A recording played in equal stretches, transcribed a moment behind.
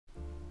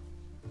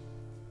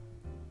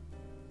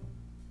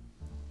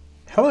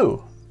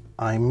Hello,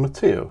 I'm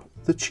Matteo,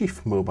 the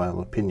Chief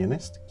Mobile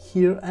Opinionist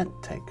here at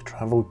Tech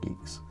Travel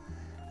Geeks.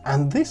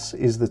 And this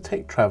is the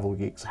Tech Travel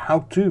Geeks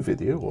how-to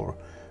video or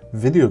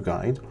video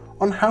guide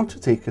on how to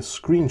take a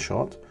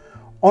screenshot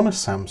on a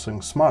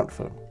Samsung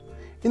smartphone.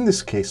 In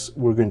this case,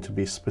 we're going to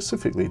be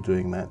specifically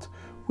doing that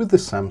with the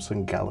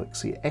Samsung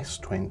Galaxy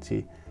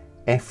S20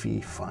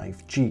 FE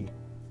 5G.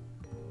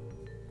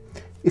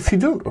 If you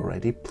don't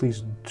already,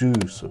 please do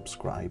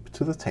subscribe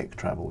to the Tech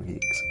Travel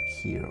Geeks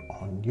here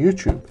on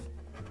YouTube.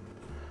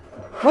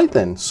 Right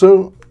then,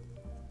 so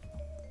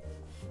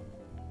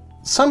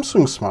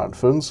Samsung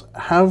smartphones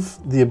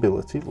have the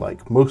ability,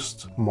 like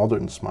most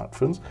modern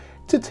smartphones,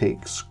 to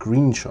take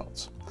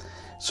screenshots.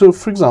 So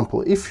for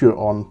example, if you're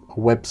on a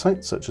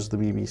website such as the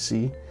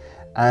BBC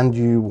and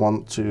you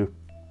want to,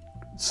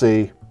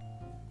 say,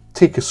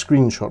 take a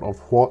screenshot of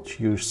what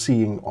you're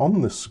seeing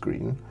on the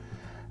screen,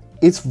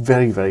 it's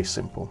very, very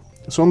simple.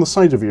 So on the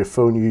side of your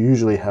phone, you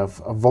usually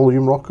have a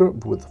volume rocker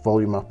with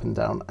volume up and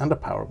down and a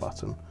power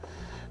button.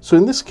 So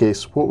in this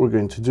case, what we're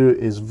going to do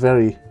is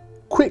very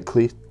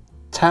quickly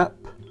tap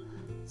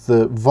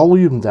the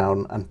volume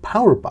down and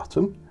power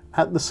button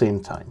at the same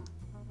time.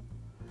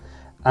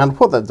 And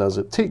what that does,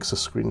 it takes a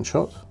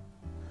screenshot,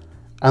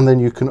 and then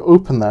you can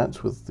open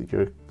that with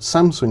your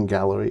Samsung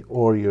Gallery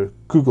or your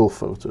Google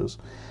Photos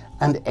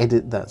and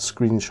edit that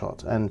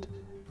screenshot and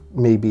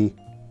maybe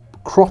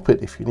crop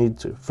it if you need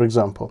to. For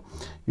example,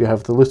 you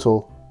have the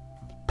little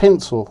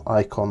pencil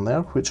icon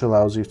there, which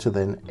allows you to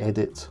then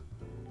edit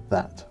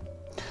that.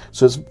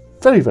 So it's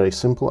very, very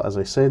simple, as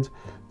I said.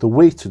 The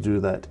way to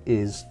do that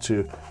is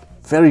to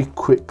very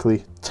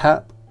quickly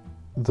tap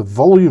the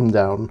volume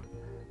down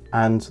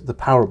and the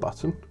power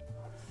button,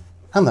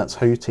 and that's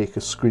how you take a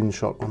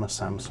screenshot on a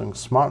Samsung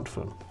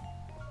smartphone.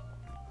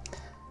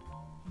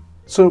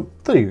 So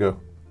there you go.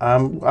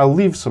 I'll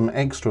leave some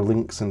extra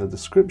links in the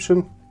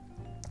description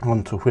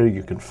onto where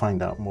you can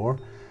find out more.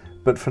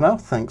 But for now,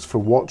 thanks for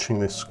watching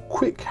this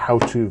quick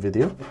how-to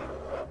video.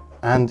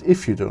 And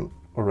if you don't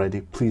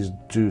already, please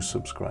do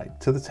subscribe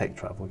to the Tech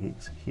Travel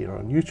Geeks here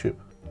on YouTube.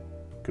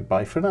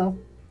 Goodbye for now.